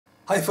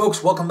Hi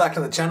folks, welcome back to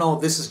the channel.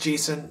 This is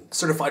Jason,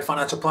 certified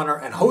financial planner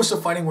and host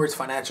of Fighting Words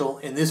Financial.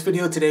 In this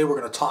video today, we're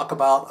going to talk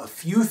about a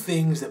few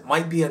things that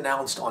might be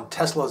announced on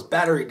Tesla's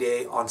Battery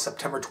Day on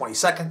September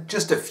 22nd,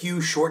 just a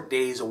few short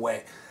days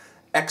away.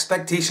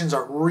 Expectations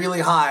are really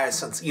high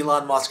since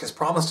Elon Musk has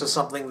promised us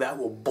something that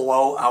will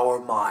blow our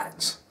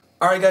minds.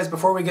 Alright guys,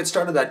 before we get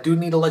started, I do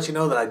need to let you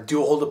know that I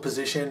do hold a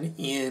position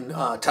in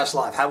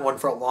Tesla. I've had one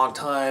for a long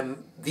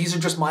time. These are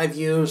just my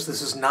views.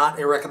 This is not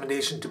a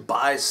recommendation to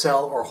buy,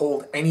 sell, or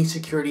hold any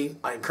security.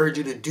 I encourage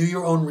you to do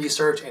your own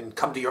research and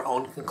come to your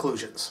own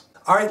conclusions.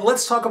 Alright,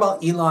 let's talk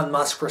about Elon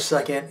Musk for a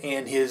second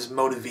and his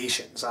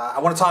motivations. I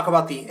want to talk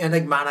about the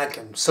enigmatic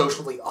and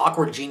socially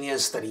awkward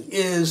genius that he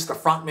is, the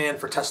front man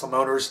for Tesla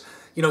Motors.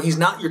 You know, he's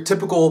not your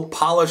typical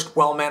polished,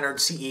 well-mannered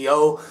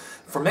CEO.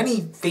 For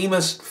many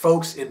famous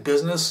folks in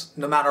business,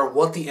 no matter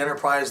what the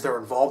enterprise they're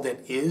involved in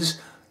is,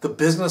 the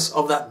business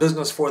of that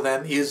business for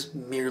them is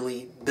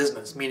merely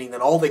business, meaning that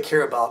all they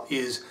care about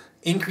is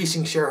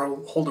increasing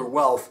shareholder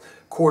wealth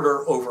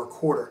quarter over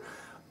quarter.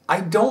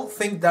 I don't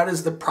think that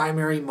is the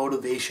primary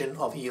motivation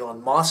of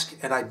Elon Musk,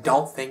 and I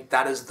don't think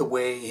that is the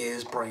way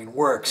his brain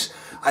works.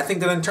 I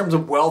think that in terms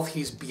of wealth,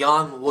 he's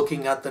beyond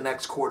looking at the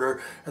next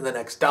quarter and the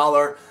next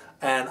dollar.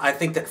 And I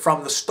think that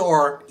from the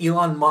start,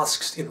 Elon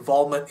Musk's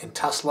involvement in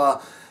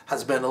Tesla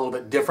has been a little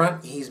bit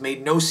different. He's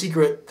made no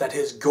secret that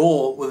his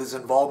goal with his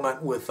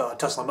involvement with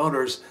Tesla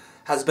Motors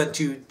has been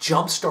to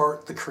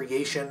jumpstart the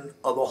creation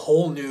of a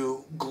whole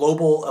new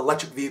global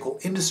electric vehicle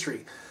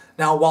industry.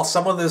 Now, while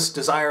some of this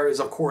desire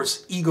is, of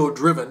course,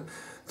 ego-driven,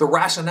 the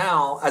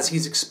rationale, as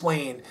he's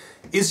explained,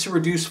 is to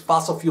reduce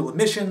fossil fuel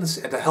emissions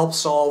and to help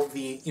solve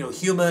the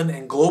human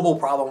and global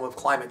problem of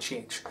climate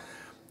change.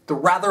 The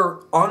rather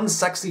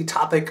unsexy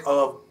topic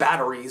of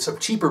batteries,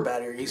 of cheaper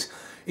batteries,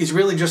 is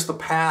really just the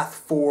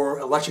path for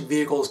electric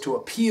vehicles to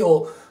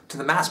appeal to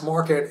the mass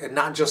market and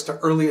not just to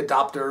early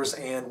adopters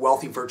and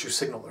wealthy virtue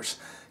signalers.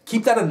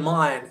 Keep that in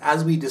mind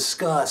as we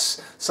discuss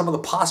some of the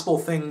possible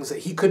things that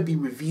he could be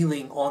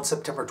revealing on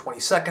September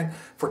 22nd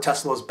for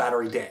Tesla's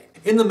Battery Day.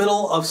 In the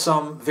middle of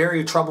some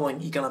very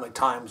troubling economic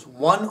times,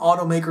 one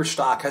automaker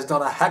stock has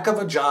done a heck of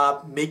a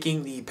job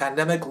making the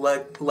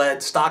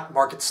pandemic-led stock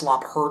market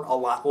slump hurt a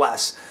lot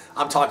less.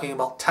 I'm talking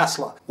about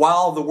Tesla.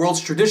 While the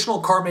world's traditional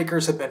car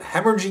makers have been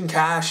hemorrhaging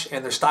cash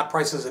and their stock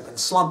prices have been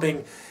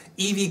slumping,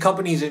 EV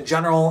companies in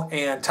general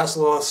and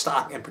Tesla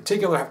stock in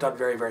particular have done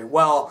very, very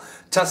well.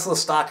 Tesla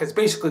stock has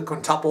basically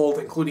quintupled,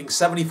 including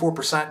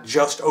 74%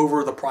 just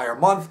over the prior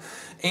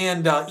month,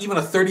 and even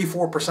a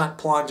 34%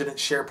 plunge in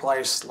its share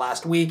price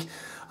last week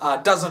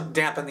doesn't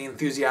dampen the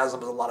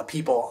enthusiasm of a lot of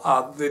people.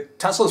 The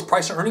Tesla's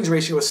price-to-earnings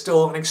ratio is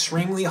still an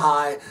extremely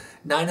high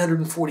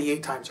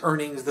 948 times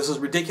earnings. This is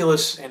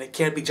ridiculous, and it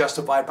can't be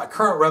justified by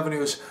current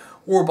revenues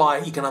or by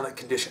economic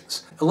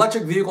conditions.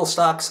 Electric vehicle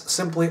stocks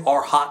simply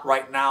are hot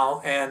right now,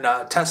 and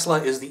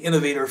Tesla is the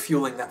innovator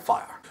fueling that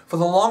fire. For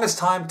the longest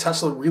time,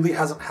 Tesla really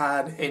hasn't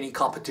had any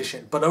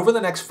competition, but over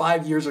the next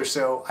 5 years or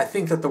so, I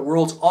think that the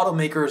world's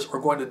automakers are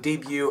going to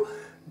debut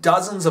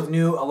dozens of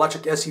new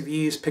electric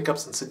SUVs,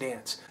 pickups, and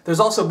sedans. There's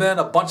also been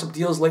a bunch of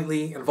deals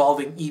lately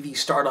involving EV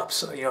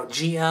startups.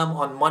 GM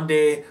on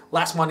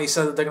last Monday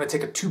said that they're going to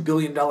take a $2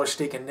 billion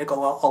stake in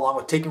Nikola, along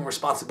with taking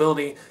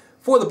responsibility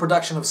for the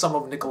production of some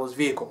of Nikola's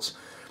vehicles.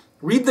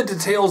 Read the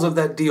details of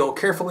that deal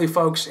carefully,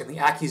 folks, and the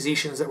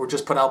accusations that were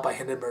just put out by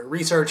Hindenburg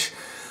Research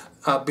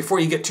before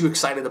you get too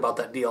excited about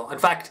that deal. In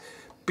fact,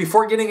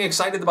 before getting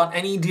excited about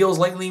any deals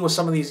lately with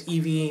some of these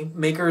EV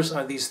makers,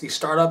 these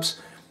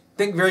startups,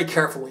 think very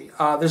carefully.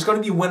 There's going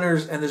to be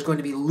winners and there's going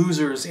to be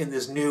losers in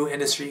this new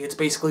industry. It's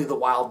basically the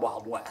wild,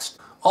 wild west.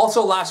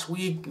 Also last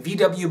week,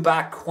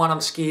 VW-backed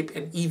QuantumScape,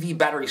 an EV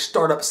battery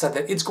startup, said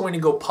that it's going to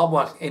go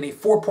public in a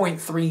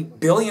 $4.3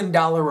 billion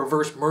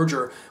reverse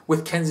merger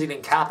with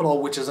Kensington Capital,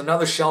 which is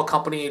another shell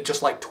company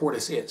just like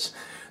Tortoise is.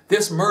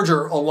 This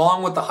merger,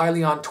 along with the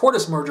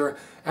Hyliion-Tortoise merger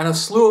and a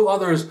slew of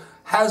others,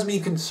 has me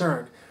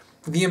concerned.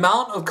 The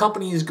amount of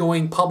companies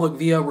going public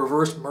via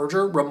reverse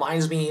merger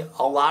reminds me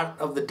a lot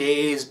of the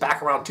days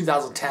back around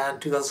 2010,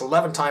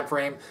 2011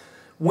 timeframe,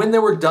 when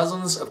there were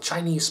dozens of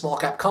Chinese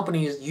small-cap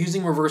companies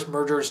using reverse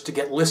mergers to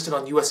get listed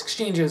on U.S.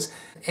 exchanges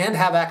and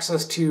have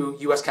access to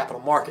U.S. capital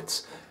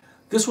markets.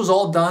 This was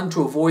all done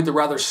to avoid the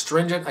rather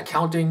stringent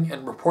accounting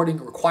and reporting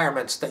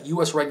requirements that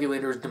U.S.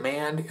 regulators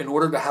demand in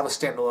order to have a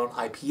standalone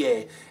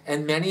IPA.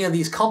 And many of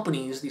these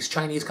companies, these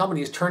Chinese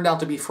companies, turned out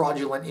to be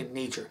fraudulent in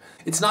nature.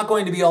 It's not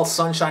going to be all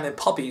sunshine and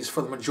puppies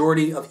for the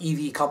majority of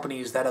EV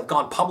companies that have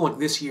gone public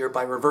this year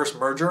by reverse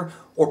merger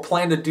or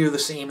plan to do the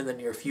same in the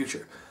near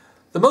future.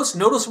 The most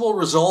noticeable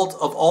result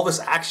of all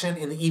this action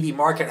in the EV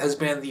market has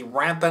been the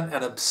rampant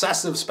and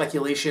obsessive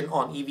speculation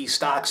on EV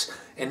stocks,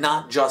 and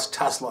not just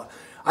Tesla.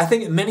 I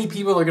think many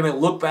people are going to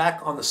look back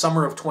on the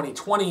summer of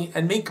 2020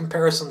 and make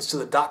comparisons to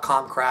the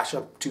dot-com crash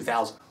of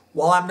 2000.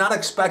 While I'm not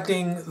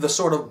expecting the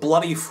sort of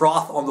bloody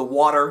froth on the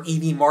water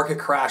EV market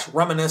crash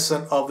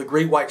reminiscent of the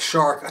great white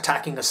shark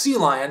attacking a sea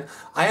lion,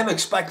 I am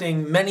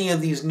expecting many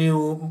of these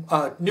new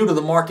to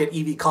the market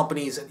EV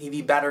companies and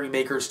EV battery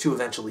makers to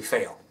eventually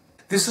fail.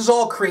 This has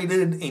all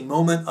created a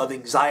moment of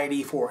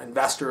anxiety for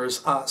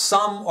investors.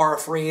 Some are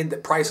afraid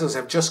that prices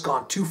have just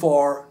gone too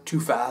far, too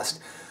fast.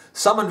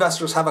 Some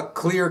investors have a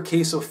clear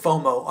case of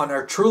FOMO and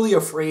are truly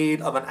afraid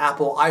of an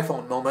Apple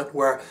iPhone moment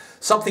where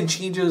something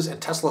changes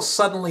and Tesla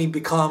suddenly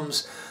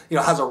becomes,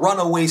 has a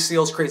runaway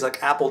sales craze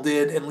like Apple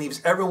did and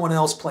leaves everyone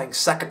else playing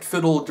second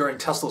fiddle during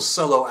Tesla's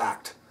solo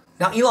act.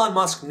 Now, Elon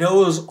Musk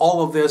knows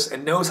all of this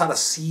and knows how to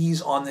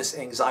seize on this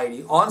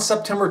anxiety. On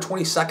September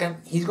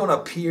 22nd, he's going to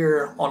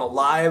appear on a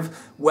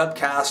live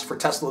webcast for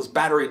Tesla's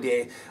Battery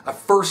Day, a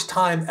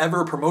first-time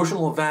ever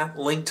promotional event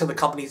linked to the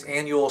company's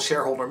annual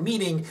shareholder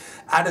meeting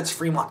at its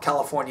Fremont,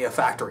 California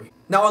factory.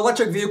 Now,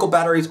 electric vehicle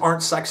batteries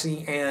aren't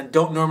sexy and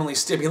don't normally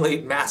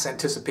stimulate mass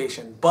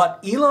anticipation,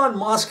 but Elon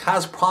Musk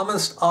has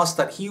promised us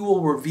that he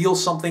will reveal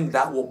something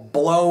that will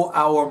blow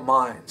our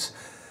minds.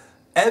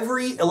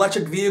 Every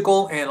electric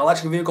vehicle and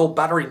electric vehicle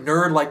battery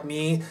nerd like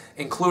me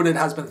included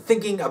has been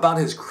thinking about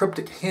his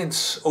cryptic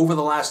hints over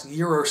the last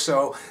year or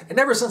so, and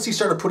ever since he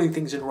started putting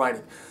things in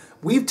writing.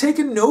 We've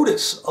taken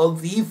notice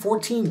of the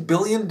 $14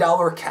 billion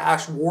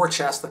cash war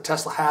chest that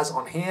Tesla has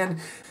on hand,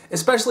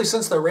 especially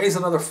since they raised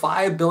another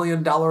 $5 billion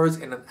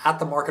in an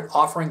at-the-market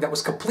offering that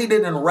was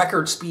completed in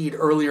record speed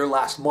earlier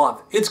last month.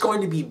 It's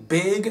going to be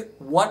big.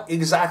 What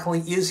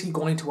exactly is he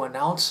going to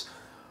announce?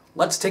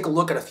 Let's take a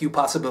look at a few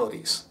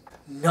possibilities.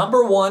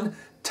 Number one,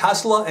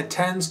 Tesla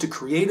intends to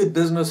create a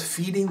business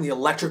feeding the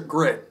electric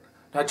grid.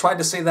 Now, I tried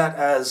to say that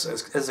as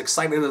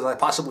excited as I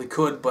possibly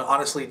could, but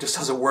honestly, it just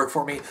doesn't work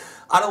for me.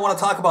 I don't want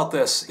to talk about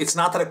this. It's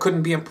not that it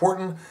couldn't be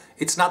important.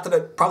 It's not that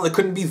it probably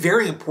couldn't be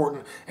very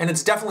important. And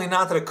it's definitely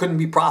not that it couldn't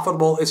be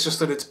profitable. It's just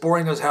that it's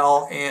boring as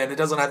hell, and it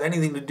doesn't have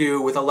anything to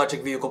do with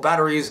electric vehicle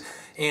batteries.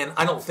 And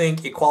I don't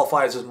think it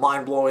qualifies as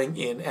mind-blowing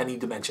in any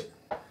dimension.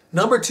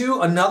 Number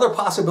two, another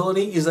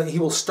possibility is that he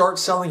will start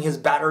selling his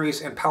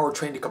batteries and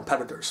powertrain to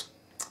competitors.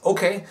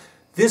 Okay,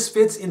 this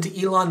fits into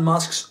Elon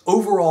Musk's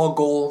overall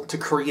goal to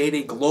create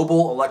a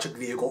global electric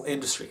vehicle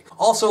industry.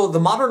 Also, the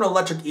modern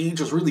electric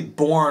age was really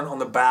born on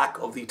the back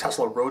of the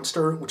Tesla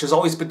Roadster, which has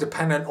always been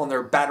dependent on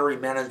their battery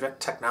management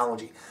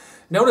technology.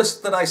 Notice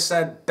that I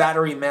said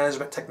battery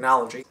management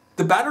technology.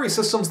 The battery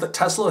systems that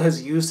Tesla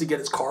has used to get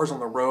its cars on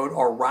the road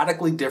are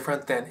radically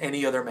different than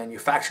any other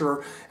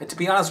manufacturer, and to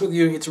be honest with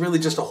you, it's really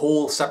just a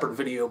whole separate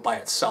video by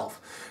itself.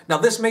 Now,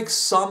 this makes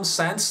some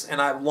sense,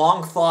 and I've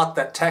long thought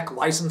that tech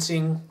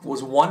licensing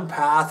was one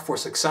path for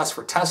success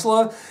for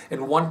Tesla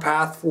and one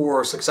path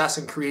for success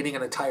in creating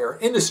an entire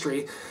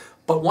industry.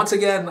 But once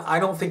again, I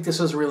don't think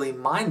this is really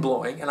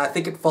mind-blowing, and I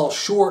think it falls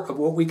short of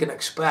what we can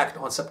expect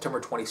on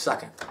September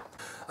 22nd.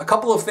 A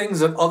couple of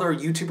things that other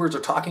YouTubers are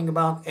talking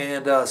about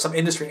and some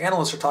industry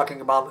analysts are talking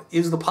about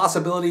is the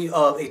possibility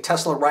of a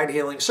Tesla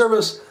ride-hailing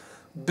service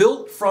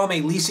built from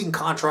a leasing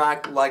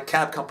contract like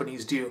cab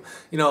companies do.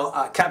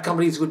 Cab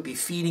companies would be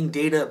feeding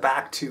data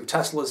back to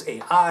Tesla's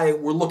AI.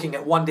 We're looking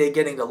at one day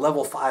getting to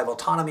level 5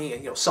 autonomy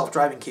and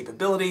self-driving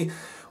capability.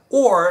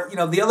 Or,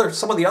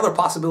 some of the other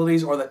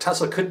possibilities are that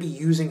Tesla could be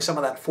using some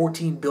of that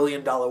 $14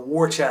 billion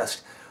war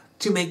chest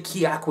to make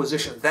key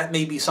acquisitions. That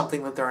may be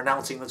something that they're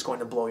announcing that's going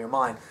to blow your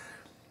mind.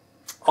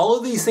 All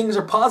of these things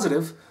are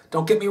positive,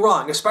 don't get me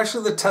wrong,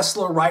 especially the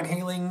Tesla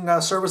ride-hailing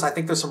service. I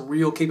think there's some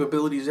real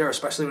capabilities there,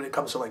 especially when it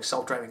comes to like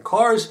self-driving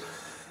cars.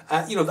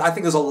 I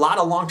think there's a lot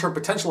of long-term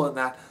potential in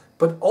that.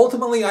 But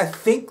ultimately, I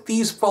think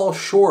these fall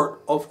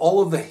short of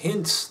all of the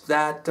hints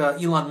that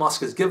Elon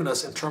Musk has given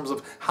us in terms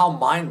of how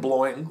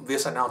mind-blowing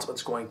this announcement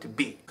is going to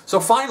be.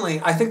 So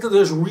finally, I think that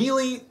there's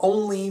really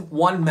only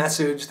one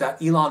message that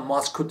Elon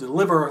Musk could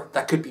deliver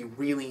that could be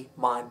really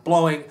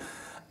mind-blowing.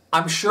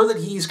 I'm sure that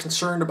he's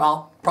concerned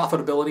about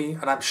profitability,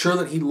 and I'm sure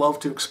that he'd love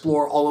to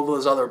explore all of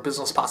those other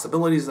business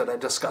possibilities that I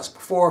discussed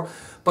before.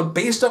 But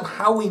based on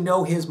how we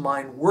know his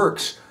mind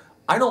works,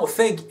 I don't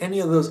think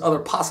any of those other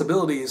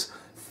possibilities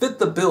fit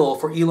the bill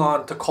for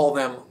Elon to call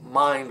them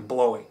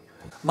mind-blowing.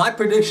 My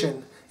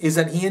prediction is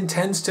that he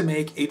intends to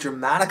make a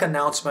dramatic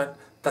announcement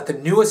that the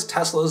newest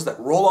Teslas that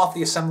roll off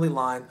the assembly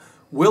line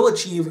will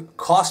achieve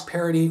cost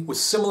parity with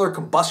similar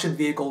combustion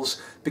vehicles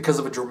because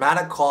of a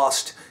dramatic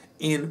cost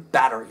in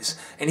batteries,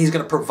 and he's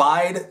going to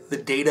provide the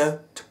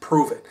data to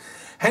prove it.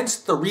 Hence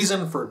the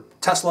reason for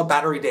Tesla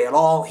Battery Day at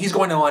all. He's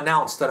going to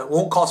announce that it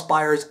won't cost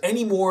buyers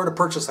any more to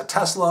purchase a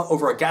Tesla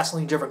over a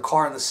gasoline-driven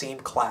car in the same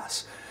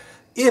class.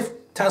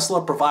 If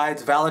Tesla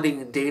provides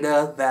validating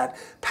data that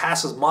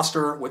passes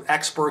muster with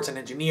experts and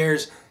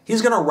engineers,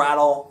 he's going to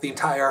rattle the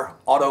entire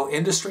auto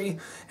industry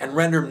and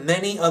render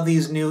many of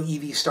these new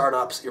EV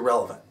startups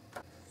irrelevant.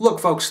 Look,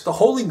 folks, the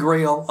holy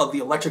grail of the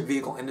electric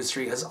vehicle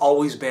industry has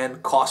always been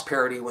cost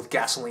parity with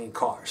gasoline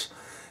cars.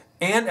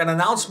 And an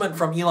announcement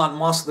from Elon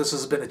Musk that this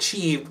has been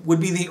achieved would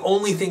be the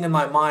only thing in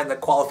my mind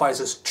that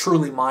qualifies as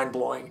truly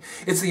mind-blowing.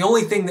 It's the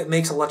only thing that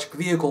makes electric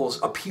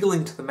vehicles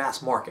appealing to the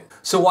mass market.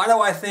 So why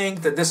do I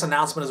think that this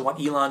announcement is what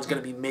Elon's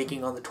going to be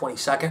making on the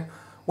 22nd?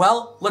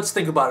 Well, let's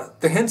think about it.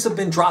 The hints have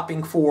been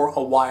dropping for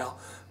a while.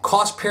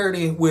 Cost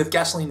parity with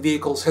gasoline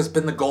vehicles has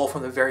been the goal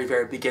from the very,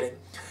 very beginning.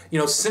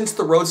 Since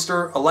the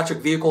Roadster, electric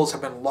vehicles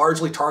have been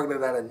largely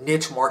targeted at a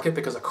niche market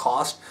because of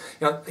cost.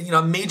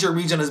 A major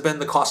reason has been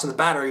the cost of the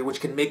battery,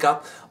 which can make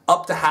up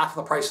to half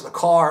the price of the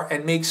car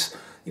and makes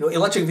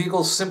electric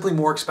vehicles simply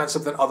more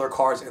expensive than other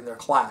cars in their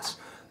class.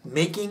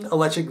 Making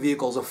electric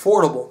vehicles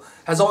affordable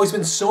has always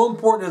been so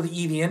important to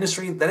the EV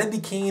industry that it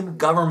became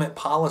government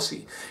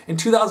policy. In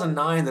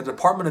 2009, the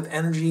Department of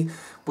Energy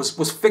was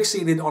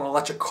fixated on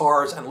electric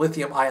cars and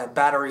lithium-ion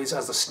batteries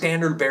as the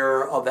standard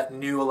bearer of that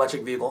new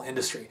electric vehicle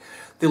industry.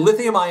 The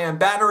lithium-ion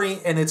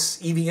battery and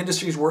its EV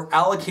industries were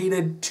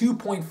allocated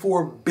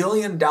 $2.4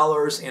 billion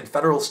in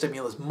federal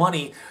stimulus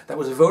money that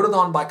was voted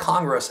on by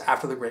Congress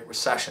after the Great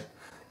Recession.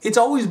 It's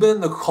always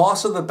been the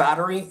cost of the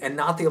battery and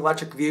not the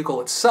electric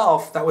vehicle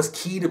itself that was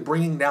key to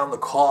bringing down the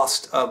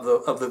cost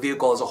of the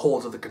vehicle as a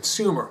whole to the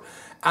consumer.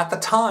 At the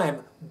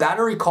time,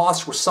 battery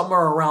costs were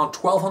somewhere around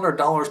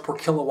 $1,200 per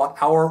kilowatt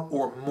hour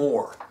or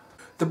more.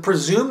 The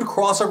presumed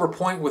crossover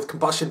point with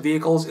combustion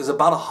vehicles is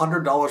about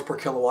 $100 per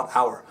kilowatt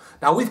hour.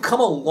 Now, we've come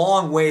a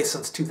long way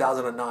since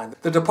 2009.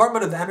 The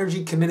Department of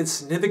Energy committed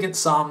significant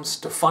sums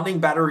to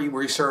funding battery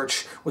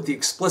research with the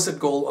explicit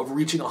goal of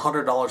reaching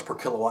 $100 per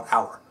kilowatt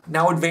hour.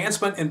 Now,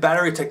 advancement in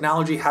battery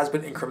technology has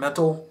been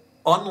incremental.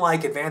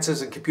 Unlike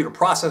advances in computer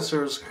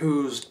processors,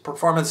 whose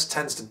performance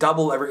tends to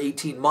double every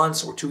 18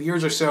 months or 2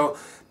 years or so,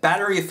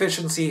 battery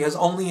efficiency has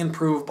only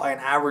improved by an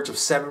average of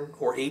 7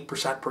 or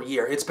 8% per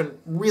year. It's been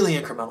really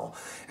incremental.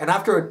 And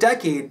after a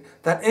decade,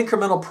 that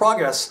incremental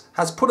progress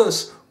has put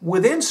us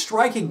within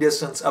striking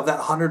distance of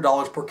that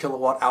 $100 per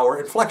kilowatt hour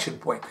inflection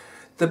point.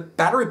 The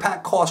battery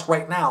pack cost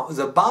right now is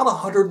about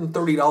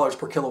 $130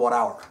 per kilowatt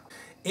hour.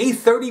 A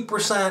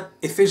 30%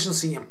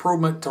 efficiency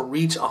improvement to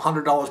reach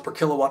 $100 per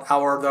kilowatt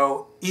hour,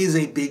 though, is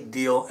a big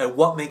deal, and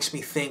what makes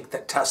me think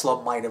that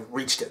Tesla might have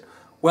reached it?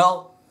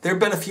 Well, there have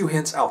been a few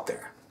hints out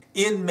there.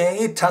 In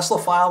May, Tesla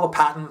filed a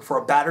patent for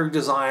a battery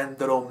design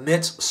that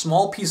omits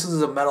small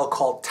pieces of metal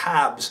called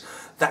tabs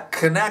that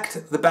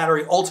connect the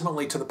battery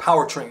ultimately to the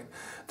powertrain.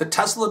 The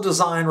Tesla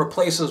design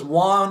replaces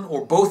one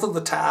or both of the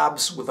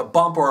tabs with a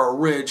bump or a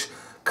ridge,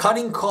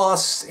 cutting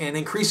costs and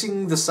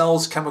increasing the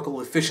cell's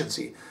chemical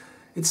efficiency.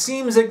 It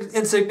seems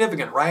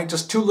insignificant, right?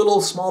 Just two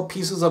little small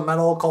pieces of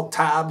metal called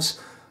tabs.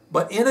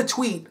 But in a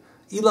tweet,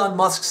 Elon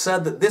Musk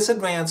said that this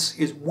advance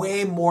is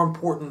way more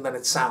important than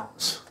it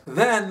sounds.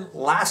 Then,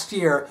 last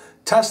year,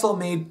 Tesla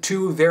made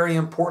two very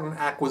important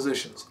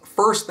acquisitions.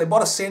 First, they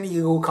bought a San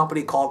Diego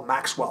company called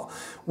Maxwell,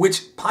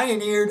 which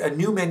pioneered a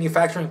new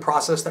manufacturing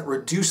process that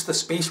reduced the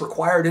space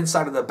required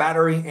inside of the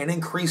battery and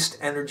increased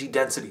energy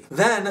density.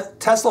 Then,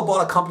 Tesla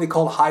bought a company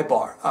called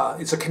Hibar.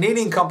 It's a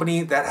Canadian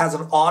company that has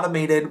an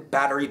automated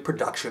battery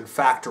production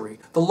factory.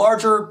 The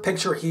larger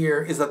picture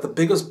here is that the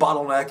biggest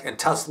bottleneck in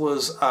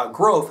Tesla's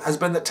growth has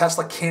been that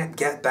Tesla can't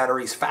get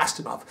batteries fast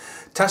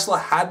enough. Tesla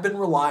had been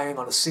relying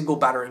on a single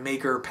battery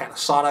maker,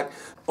 Panasonic.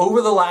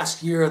 Over the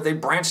last year, they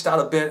branched out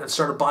a bit and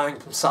started buying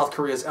from South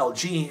Korea's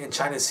LG and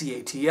China's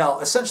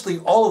CATL, essentially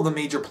all of the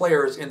major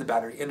players in the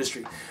battery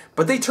industry.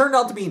 But they turned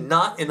out to be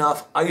not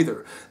enough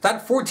either.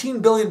 That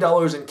 $14 billion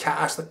in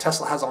cash that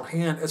Tesla has on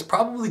hand is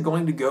probably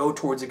going to go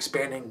towards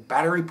expanding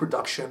battery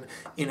production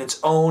in its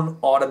own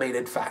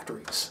automated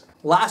factories.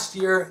 Last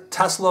year,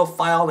 Tesla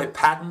filed a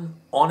patent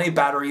on a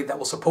battery that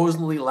will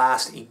supposedly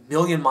last 1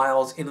 million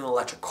miles in an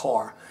electric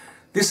car.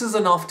 This is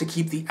enough to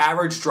keep the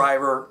average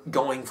driver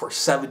going for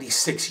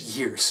 76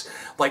 years.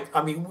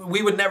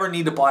 We would never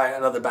need to buy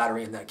another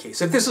battery in that case.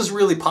 If this is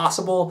really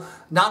possible,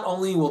 not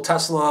only will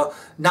Tesla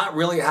not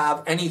really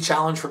have any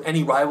challenge from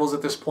any rivals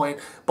at this point,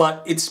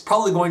 but it's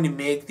probably going to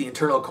make the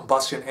internal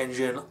combustion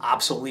engine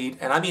obsolete,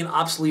 and I mean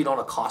obsolete on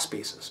a cost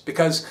basis,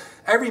 because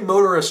every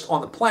motorist on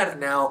the planet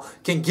now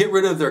can get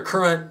rid of their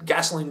current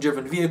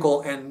gasoline-driven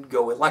vehicle and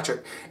go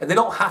electric. And they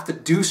don't have to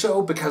do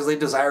so because they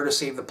desire to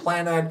save the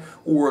planet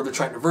or they're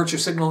trying to virtue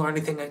signal or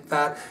anything like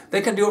that.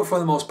 They can do it for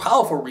the most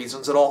powerful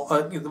reasons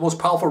the most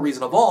powerful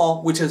reason of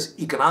all, which is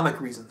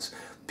economic reasons.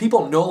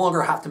 People no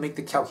longer have to make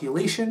the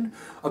calculation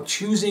of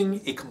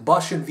choosing a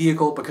combustion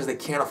vehicle because they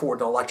can't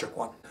afford an electric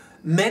one.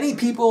 Many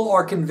people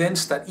are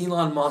convinced that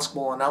Elon Musk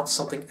will announce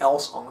something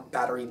else on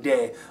Battery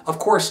Day. Of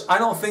course, I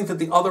don't think that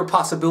the other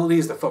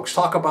possibilities that folks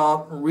talk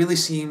about really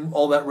seem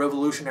all that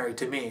revolutionary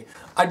to me.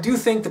 I do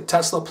think that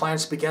Tesla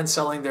plans to begin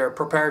selling their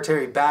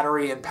proprietary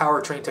battery and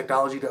powertrain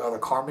technology to other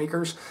car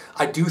makers.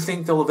 I do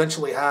think they'll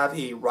eventually have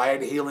a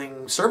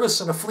ride-hailing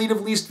service and a fleet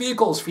of leased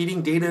vehicles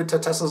feeding data to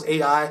Tesla's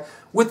AI,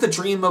 with the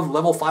dream of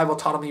level 5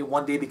 autonomy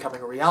one day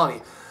becoming a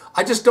reality.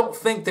 I just don't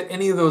think that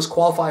any of those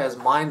qualify as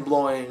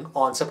mind-blowing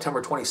on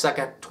September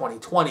 22nd,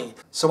 2020.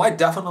 So I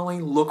definitely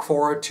look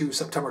forward to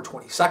September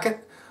 22nd.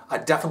 I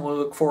definitely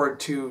look forward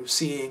to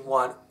seeing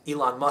what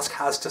Elon Musk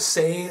has to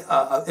say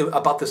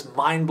about this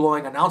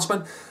mind-blowing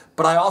announcement.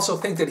 But I also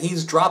think that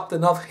he's dropped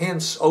enough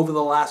hints over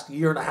the last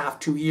year and a half,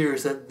 2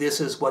 years, that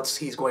this is what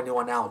he's going to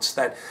announce.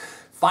 That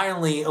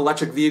finally,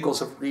 electric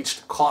vehicles have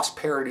reached cost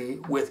parity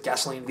with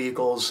gasoline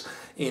vehicles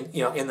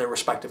in their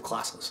respective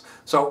classes.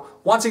 So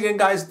once again,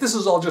 guys, this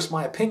is all just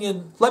my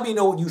opinion. Let me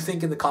know what you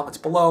think in the comments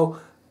below.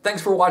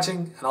 Thanks for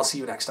watching, and I'll see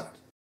you next time.